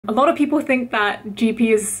A lot of people think that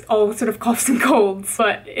GP is all sort of coughs and colds,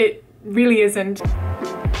 but it really isn't.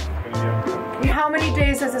 How many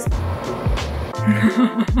days has this?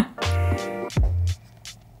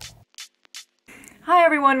 Hi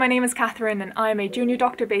everyone, my name is Catherine and I am a junior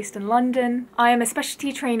doctor based in London. I am a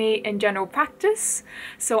specialty trainee in general practice,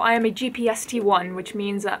 so I am a GPST1, which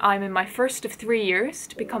means that I'm in my first of 3 years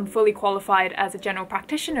to become fully qualified as a general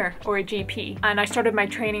practitioner or a GP. And I started my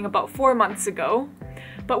training about 4 months ago.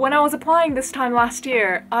 But when I was applying this time last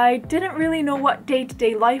year, I didn't really know what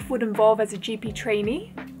day-to-day life would involve as a GP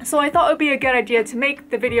trainee. So I thought it would be a good idea to make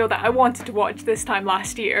the video that I wanted to watch this time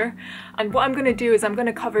last year. And what I'm going to do is I'm going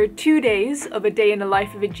to cover 2 days of a day in the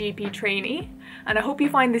life of a GP trainee. And I hope you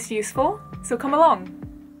find this useful, so come along.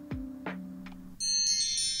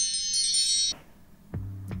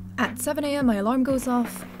 At 7 AM my alarm goes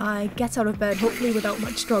off, I get out of bed hopefully without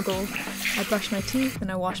much struggle. I brush my teeth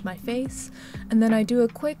and I wash my face, and then I do a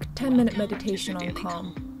quick 10-minute meditation on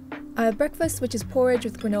calm. I have breakfast, which is porridge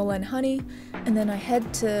with granola and honey, and then I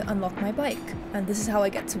head to unlock my bike. And this is how I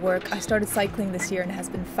get to work. I started cycling this year and it has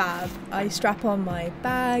been fab. I strap on my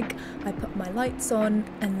bag, I put my lights on,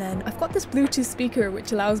 and then I've got this Bluetooth speaker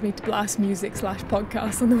which allows me to blast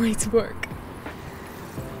music/podcasts on the way to work.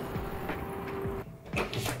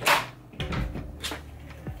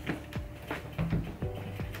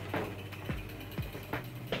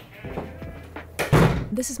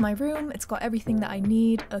 This is my room. It's got everything that I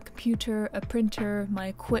need: a computer, a printer, my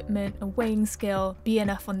equipment, a weighing scale,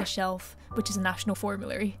 BNF on the shelf, which is a national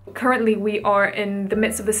formulary. Currently we are in the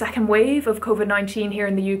midst of the second wave of COVID-19 here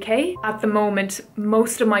in the UK. At the moment,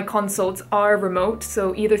 most of my consults are remote,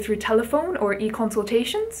 so either through telephone or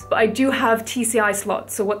e-consultations. But I do have TCI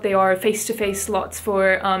slots, so what they are, face-to-face slots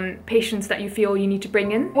for patients that you feel you need to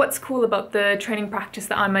bring in. What's cool about the training practice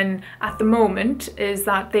that I'm in at the moment is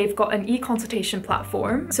that they've got an e-consultation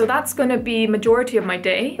platform. So that's going to be majority of my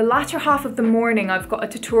day. The latter half of the morning I've got a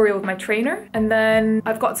tutorial with my trainer, and then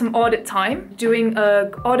I've got some audit time. Doing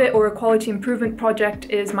an audit or a quality improvement project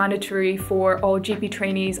is mandatory for all GP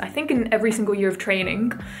trainees, I think in every single year of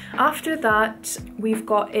training. After that we've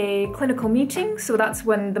got a clinical meeting, so that's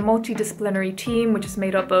when the multidisciplinary team, which is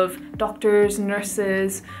made up of doctors,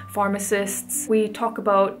 nurses, pharmacists, we talk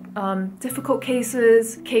about difficult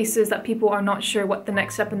cases that people are not sure what the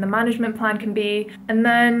next step in the management plan can be. And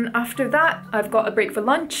then after that, I've got a break for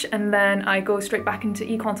lunch, and then I go straight back into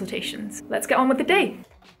e-consultations. Let's get on with the day.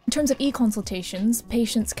 In terms of e-consultations,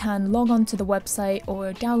 patients can log on to the website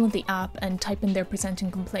or download the app and type in their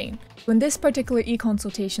presenting complaint. In this particular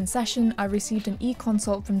e-consultation session, I received an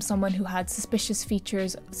e-consult from someone who had suspicious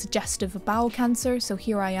features suggestive of bowel cancer, so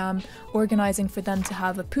here I am organising for them to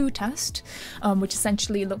have a poo test, which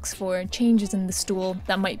essentially looks for changes in the stool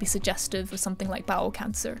that might be suggestive of something like bowel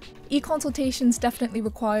cancer. E-consultations definitely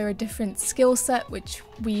require a different skill set, which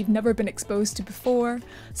we've never been exposed to before,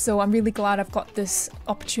 so I'm really glad I've got this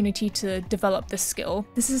opportunity to develop this skill.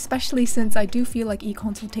 This is especially since I do feel like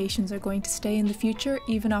e-consultations are going to stay in the future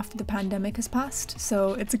even after the pandemic has passed,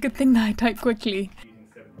 so it's a good thing that I type quickly.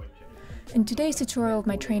 In today's tutorial with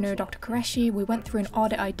my trainer, Dr. Qureshi, we went through an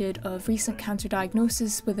audit I did of recent cancer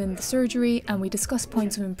diagnosis within the surgery, and we discussed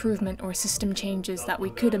points of improvement or system changes that we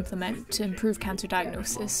could implement to improve cancer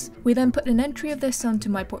diagnosis. We then put an entry of this onto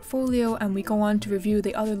my portfolio, and we go on to review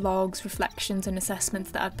the other logs, reflections and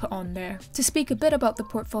assessments that I've put on there. To speak a bit about the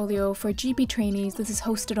portfolio, for GP trainees, this is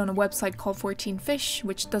hosted on a website called 14 Fish,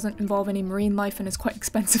 which doesn't involve any marine life and is quite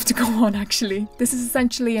expensive to go on actually. This is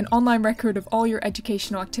essentially an online record of all your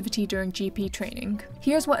educational activity during GP training.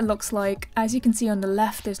 Here's what it looks like. As you can see on the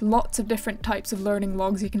left, there's lots of different types of learning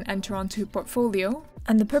logs you can enter onto your portfolio.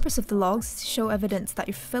 And the purpose of the logs is to show evidence that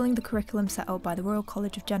you're fulfilling the curriculum set out by the Royal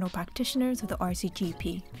College of General Practitioners, or the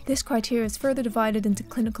RCGP. This criteria is further divided into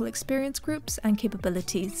clinical experience groups and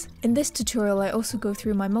capabilities. In this tutorial I also go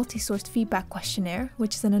through my multi-sourced feedback questionnaire,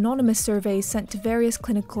 which is an anonymous survey sent to various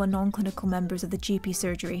clinical and non-clinical members of the GP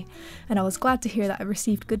surgery, and I was glad to hear that I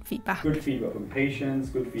received good feedback. Good feedback from patients,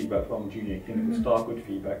 good feedback from junior clinical staff, good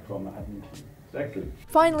feedback from the admin team. Excellent.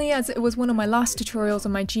 Finally, as it was one of my last tutorials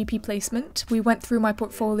on my GP placement, we went through my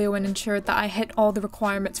portfolio and ensured that I hit all the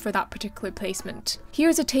requirements for that particular placement.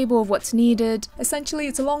 Here's a table of what's needed. Essentially,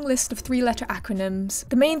 it's a long list of 3-letter acronyms.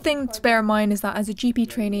 The main thing to bear in mind is that as a GP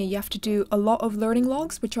trainee, you have to do a lot of learning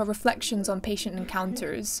logs, which are reflections on patient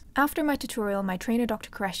encounters. After my tutorial, my trainer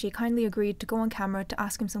Dr. Qureshi kindly agreed to go on camera to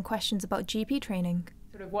ask him some questions about GP training.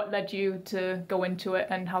 Sort of what led you to go into it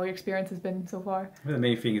and how your experience has been so far? The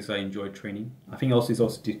main thing is I enjoy training. I think also it's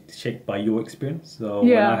also shaped by your experience. So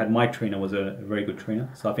when I had my trainer was a very good trainer.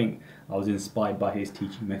 So I think I was inspired by his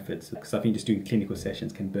teaching methods, because I think just doing clinical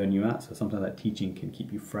sessions can burn you out. So sometimes that teaching can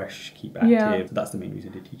keep you fresh, keep active. So that's the main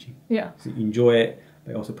reason to teaching. Yeah. So you enjoy it,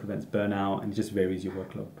 but it also prevents burnout and it just varies your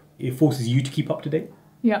workload. It forces you to keep up to date.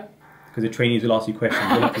 Yeah. Because the trainees will ask you questions,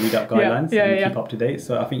 you'll have to read out guidelines and keep up to date.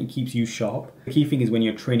 So I think it keeps you sharp. The key thing is when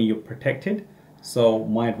you're a trainee, you're protected. So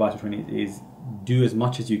my advice to trainees is do as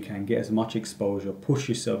much as you can, get as much exposure, push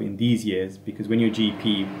yourself in these years, because when you're a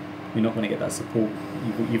GP, you're not going to get that support.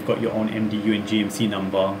 You've got your own MDU and GMC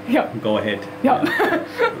number. Yeah. Go ahead. Yeah.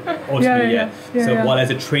 Ultimately, So while as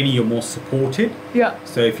a trainee, you're more supported. Yeah.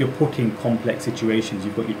 So if you're put in complex situations,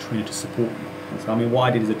 you've got your trainer to support you. So I mean, what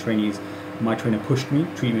I did as a trainee is my trainer pushed me,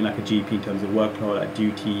 treated me like a GP in terms of workload, like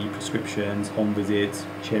duty, prescriptions, home visits,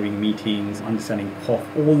 chairing meetings, understanding cough.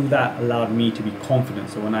 All that allowed me to be confident.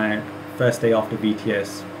 So when I first day after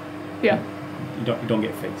VTS, you don't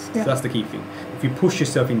get faced. So that's the key thing. If you push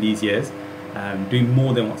yourself in these years, doing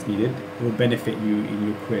more than what's needed, it will benefit you in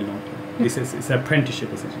your career long term. It's an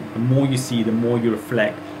apprenticeship essentially. The more you see, the more you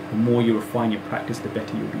reflect, the more you refine your practice, the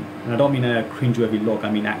better you'll be. And I don't mean a cringe-worthy log. I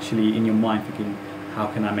mean actually in your mind thinking, how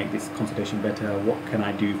can I make this consultation better? What can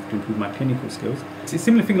I do to improve my clinical skills? It's a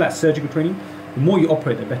similar thing like surgical training. The more you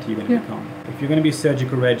operate, the better you're going to become. If you're going to be a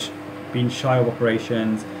surgical reg, being shy of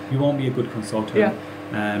operations, you won't be a good consultant.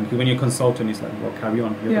 Because when you're a consultant, it's like, well, carry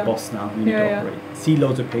on. You're the boss now. You need to operate. See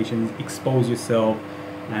loads of patients, expose yourself,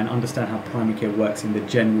 and understand how primary care works in the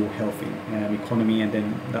general health economy, and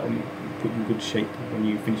then that will put you in good shape when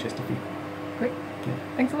you finish STP. Great.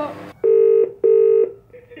 Thanks a lot.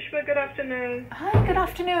 Good afternoon. Hi, good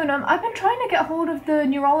afternoon. I've been trying to get hold of the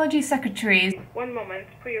neurology secretaries. One moment,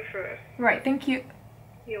 put you through. Right, thank you.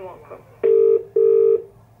 You're welcome.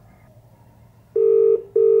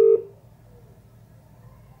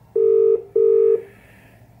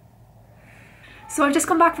 So I've just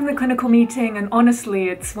come back from the clinical meeting, and honestly,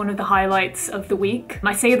 it's one of the highlights of the week.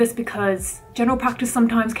 I say this because general practice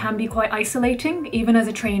sometimes can be quite isolating, even as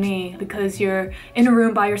a trainee, because you're in a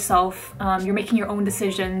room by yourself, you're making your own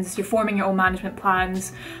decisions, you're forming your own management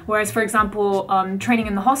plans. Whereas, for example, training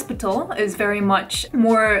in the hospital is very much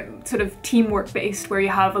more sort of teamwork based, where you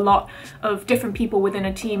have a lot of different people within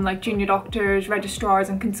a team, like junior doctors, registrars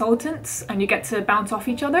and consultants, and you get to bounce off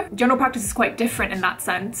each other. General practice is quite different in that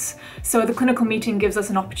sense. So the clinical meeting gives us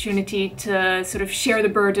an opportunity to sort of share the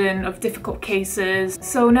burden of difficult cases.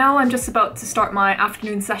 So now I'm just about to start my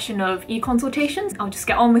afternoon session of e-consultations. I'll just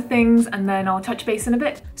get on with things and then I'll touch base in a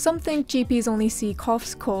bit. Some think GPs only see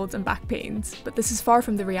coughs, colds and back pains, but this is far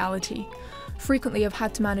from the reality. Frequently I've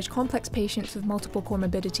had to manage complex patients with multiple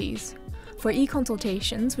comorbidities. For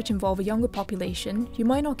e-consultations, which involve a younger population, you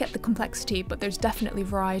might not get the complexity, but there's definitely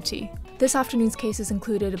variety. This afternoon's cases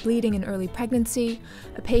included a bleeding in early pregnancy,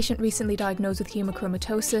 a patient recently diagnosed with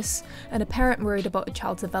hemochromatosis, and a parent worried about a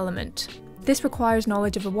child's development. This requires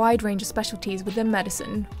knowledge of a wide range of specialties within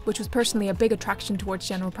medicine, which was personally a big attraction towards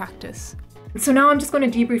general practice. So now I'm just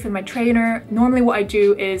going to debrief with my trainer. Normally what I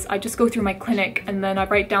do is I just go through my clinic and then I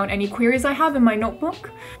write down any queries I have in my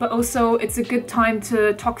notebook. But also it's a good time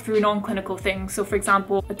to talk through non-clinical things. So for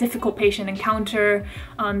example, a difficult patient encounter,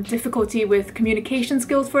 difficulty with communication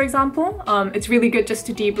skills, for example. It's really good just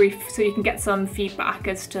to debrief so you can get some feedback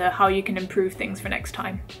as to how you can improve things for next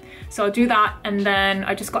time. So I'll do that, and then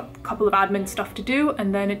I just got a couple of admin stuff to do,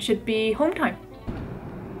 and then it should be home time.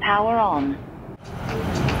 Power on.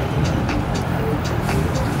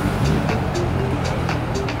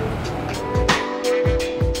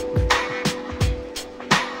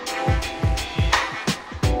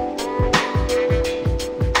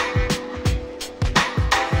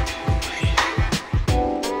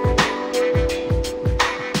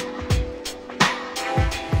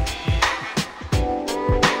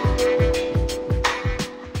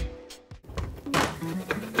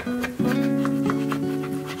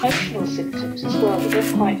 Symptoms as well, but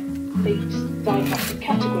they're quite diagnostic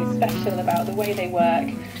categories, special about the way they work,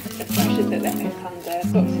 the pressures that they're put under.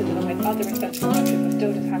 Doctors, along with other essential workers, are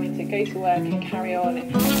still just having to go to work and carry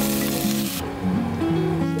on.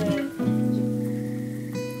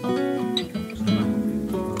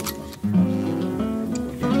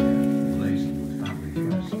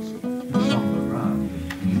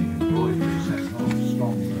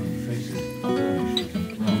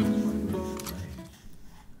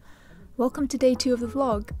 Welcome to day 2 of the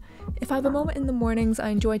vlog. If I have a moment in the mornings, I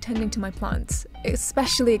enjoy tending to my plants. It's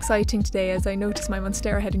especially exciting today as I notice my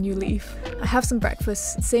monstera had a new leaf. I have some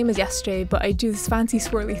breakfast, same as yesterday, but I do this fancy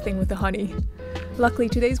swirly thing with the honey. Luckily,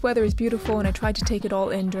 today's weather is beautiful and I tried to take it all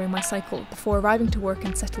in during my cycle before arriving to work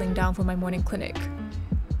and settling down for my morning clinic.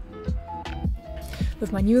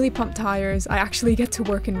 With my newly pumped tyres, I actually get to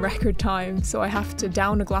work in record time, so I have to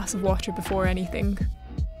down a glass of water before anything.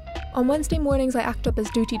 On Wednesday mornings, I act up as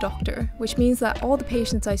duty doctor, which means that all the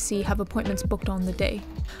patients I see have appointments booked on the day.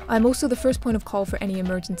 I'm also the first point of call for any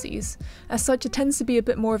emergencies. As such, it tends to be a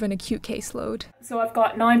bit more of an acute caseload. So I've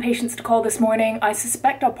got 9 patients to call this morning. I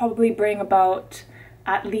suspect I'll probably bring about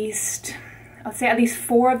at least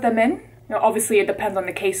 4 of them in. Now, obviously, it depends on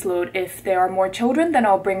the caseload. If there are more children, then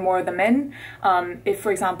I'll bring more of them in. If, for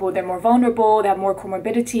example, they're more vulnerable, they have more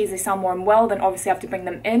comorbidities, they sound more unwell, then obviously I have to bring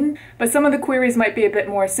them in. But some of the queries might be a bit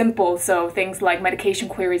more simple, so things like medication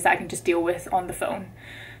queries that I can just deal with on the phone.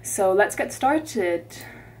 So let's get started.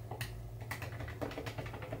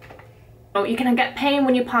 Oh, you can get pain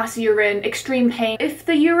when you pass urine, extreme pain. If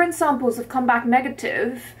the urine samples have come back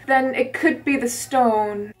negative, then it could be the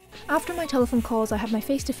stone. After my telephone calls, I have my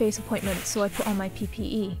face-to-face appointment, so I put on my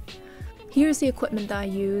PPE. Here's the equipment that I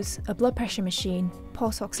use: a blood pressure machine,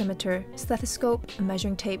 pulse oximeter, stethoscope, a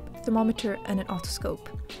measuring tape, thermometer, and an otoscope.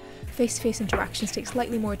 Face-to-face interactions take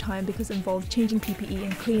slightly more time because it involves changing PPE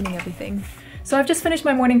and cleaning everything. So I've just finished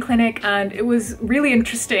my morning clinic and it was really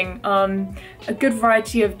interesting. A good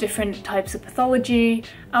variety of different types of pathology.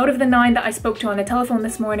 Out of the 9 that I spoke to on the telephone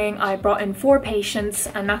this morning, I brought in 4 patients,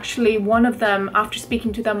 and actually one of them, after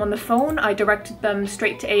speaking to them on the phone, I directed them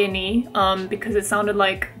straight to A&E because it sounded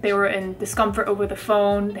like they were in discomfort over the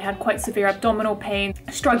phone. They had quite severe abdominal pain,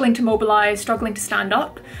 struggling to mobilize, struggling to stand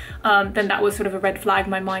up. Then that was sort of a red flag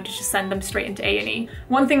in my mind to just send them straight into A&E.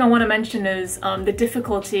 One thing I want to mention is the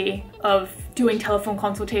difficulty of doing telephone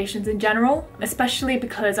consultations in general, especially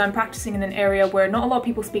because I'm practicing in an area where not a lot of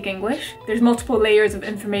people speak English. There's multiple layers of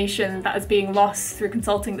information that is being lost through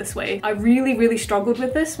consulting this way. I really struggled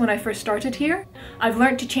with this when I first started here. I've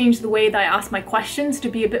learned to change the way that I ask my questions to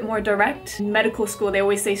be a bit more direct. In medical school, they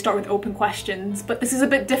always say start with open questions, but this is a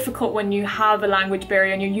bit difficult when you have a language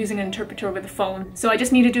barrier and you're using an interpreter over the phone. So I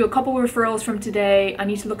just need to do a couple of referrals from today. I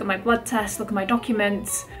need to look at my blood tests, look at my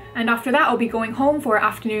documents, and after that I'll be going home for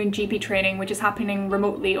afternoon GP training, which is happening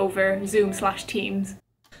remotely over Zoom/Teams.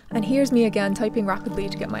 And here's me again typing rapidly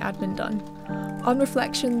to get my admin done. On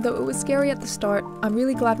reflection, though it was scary at the start, I'm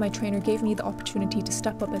really glad my trainer gave me the opportunity to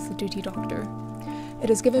step up as the duty doctor. It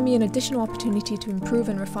has given me an additional opportunity to improve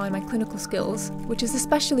and refine my clinical skills, which is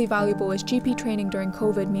especially valuable as GP training during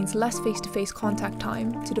COVID means less face-to-face contact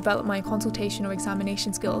time to develop my consultation or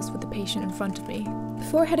examination skills with the patient in front of me.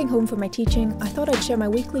 Before heading home for my teaching, I thought I'd share my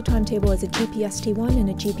weekly timetable as a GP ST1 and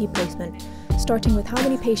a GP placement, starting with how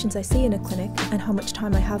many patients I see in a clinic and how much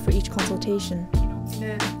time I have for each consultation. In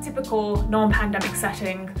a typical non-pandemic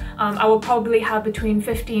setting, I will probably have between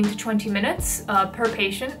 15 to 20 minutes per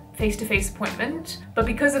patient face-to-face appointment. But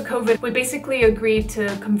because of COVID, we basically agreed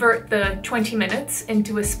to convert the 20 minutes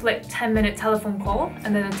into a split 10-minute telephone call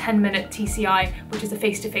and then a 10-minute TCI, which is a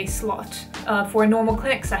face-to-face slot. For a normal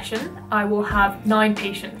clinic session, I will have 9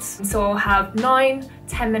 patients. So I'll have 9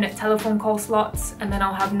 10-minute telephone call slots, and then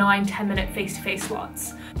I'll have 9 10-minute face-to-face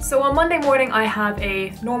slots. So on Monday morning, I have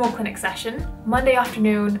a normal clinic session. Monday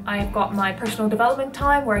afternoon, I've got my personal development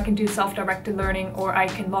time where I can do self-directed learning, or I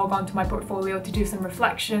can log on to my portfolio to do some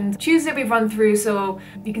reflections. Tuesday we've run through, so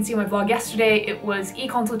you can see my vlog yesterday, it was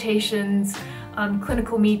e-consultations,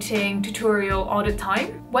 clinical meeting, tutorial, audit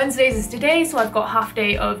time. Wednesdays is today, so I've got half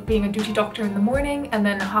day of being a duty doctor in the morning and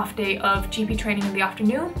then a half day of GP training in the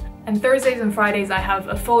afternoon. And Thursdays and Fridays I have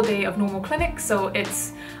a full day of normal clinic, so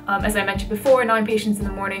it's, as I mentioned before, 9 patients in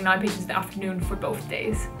the morning, 9 patients in the afternoon for both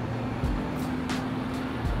days.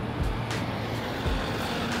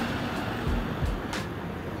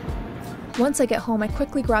 Once I get home, I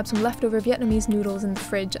quickly grab some leftover Vietnamese noodles in the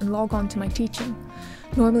fridge and log on to my teaching.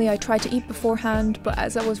 Normally I try to eat beforehand, but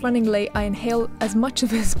as I was running late, I inhale as much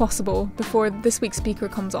of it as possible before this week's speaker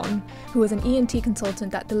comes on, who is an ENT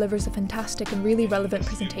consultant that delivers a fantastic and really relevant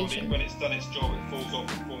presentation. When it's done its job, it falls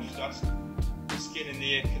off and forms dust. The skin in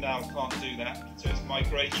the ear canal can't do that, so it's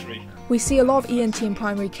migratory. We see a lot of ENT in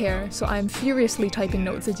primary care, so I am furiously typing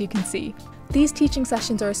notes, as you can see. These teaching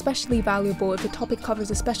sessions are especially valuable if the topic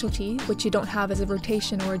covers a specialty, which you don't have as a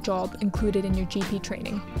rotation or a job included in your GP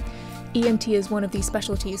training. ENT is one of these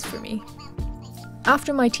specialties for me.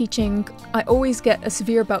 After my teaching, I always get a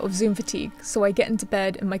severe bout of Zoom fatigue, so I get into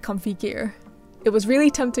bed in my comfy gear. It was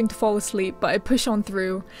really tempting to fall asleep, but I push on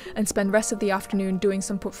through and spend the rest of the afternoon doing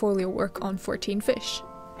some portfolio work on 14 fish.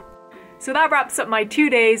 So that wraps up my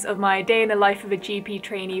 2 days of my day in the life of a GP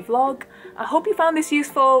trainee vlog. I hope you found this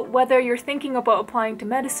useful, whether you're thinking about applying to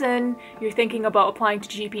medicine, you're thinking about applying to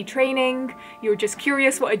GP training, you're just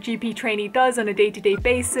curious what a GP trainee does on a day-to-day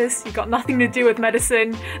basis, you've got nothing to do with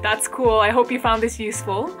medicine, that's cool. I hope you found this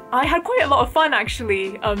useful. I had quite a lot of fun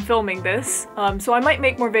actually filming this, so I might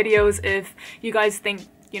make more videos if you guys think,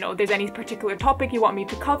 you know, there's any particular topic you want me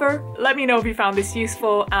to cover. Let me know if you found this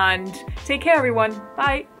useful, and take care everyone.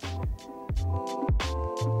 Bye!